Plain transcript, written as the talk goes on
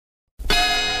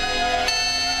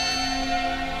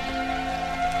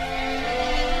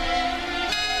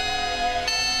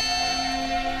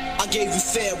gave you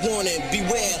fair warning,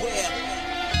 beware.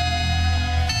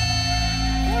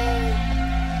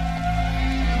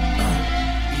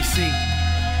 You see?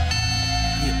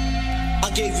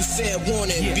 I gave you fair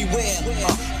warning,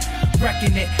 beware.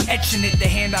 Wrecking it, etching it, the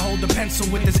hand I hold the pencil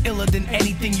with is iller than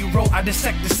anything you wrote. I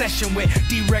dissect the session with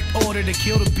direct order to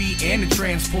kill the beat and the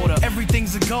transporter.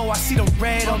 Everything's a go, I see the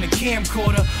red on the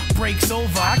camcorder. Breaks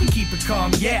over, I can keep it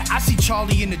calm, yeah. I see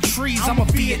Charlie in the trees, I'm a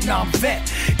Vietnam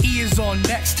vet. E is on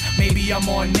next, maybe I'm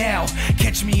on now.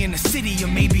 Catch me in the city or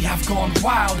maybe I've gone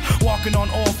wild. Walking on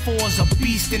all fours, a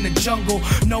beast in the jungle.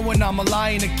 Knowing I'm a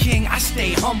lion, a king, I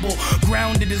stay humble.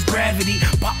 Grounded as gravity,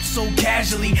 pop so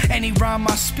casually. Any rhyme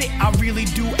I spit, I really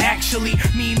do actually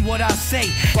mean what I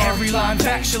say. Every line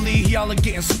factually, y'all are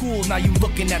getting schooled, now you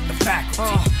looking at the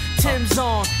faculty. Tim's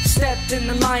on, stepped in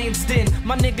the lion's den.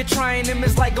 My nigga trying him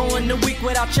is like going a week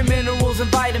without your minerals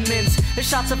and vitamins. The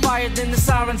shots are fired, then the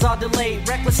sirens are delayed.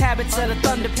 Reckless habits at a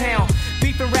thunder pound.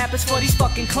 Beefing rappers for these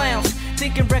fucking clowns.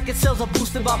 Thinking record sales are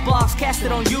boosted by blogs, cast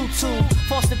it on YouTube.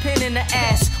 Forced the pin in the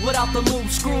ass without the lube,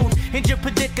 screwed. In your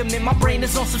predicament, my brain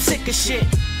is on some sicker shit.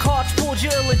 Cards pulled,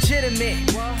 you're illegitimate.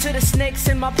 To the snakes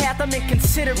in my path, I'm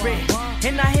inconsiderate.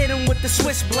 And I hit him with the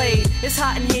Swiss blade. It's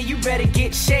hot in here, you better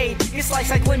get shade. It's like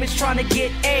limits trying to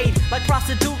get aid. Like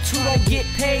prostitutes who don't get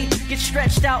paid. Get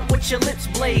stretched out with your lips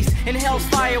blazed. In hell's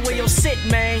fire where you'll sit,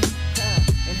 man.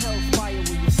 In hell's fire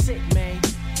where you sit, man.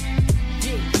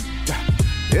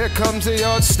 Here comes a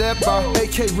yard stepper,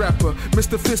 AK rapper,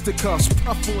 Mr. Fisticuffs,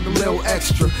 puff on a little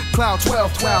extra. Cloud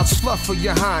 12 clouds, fluff for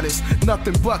your highness.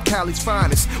 Nothing but Cali's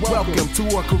finest. Welcome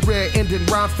to a career-ending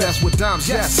rhyme fest with dimes.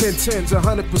 Yes, 10 10s,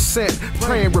 100%.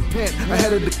 Pray and repent,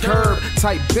 ahead of the curb,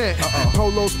 tight bent.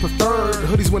 Polos preferred,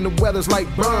 hoodies when the weather's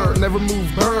like bird. Never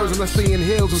move birds unless they in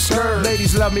heels and skirts.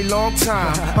 Ladies love me long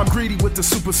time. I'm greedy with the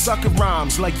super sucker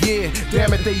rhymes. Like yeah,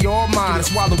 damn it, they all mine. It's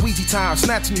Waluigi time,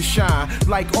 snatching your shine.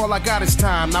 Like all I got is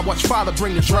time. Now watch father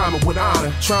bring the drama with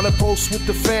honor. Tryna post with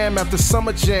the fam after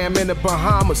summer jam in the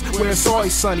Bahamas, where it's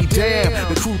always sunny.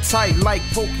 Damn, the crew tight like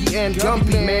Pokey and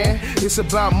Gumby, man. It's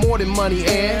about more than money,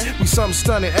 and we something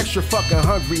stunning, extra fucking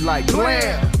hungry like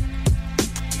blam.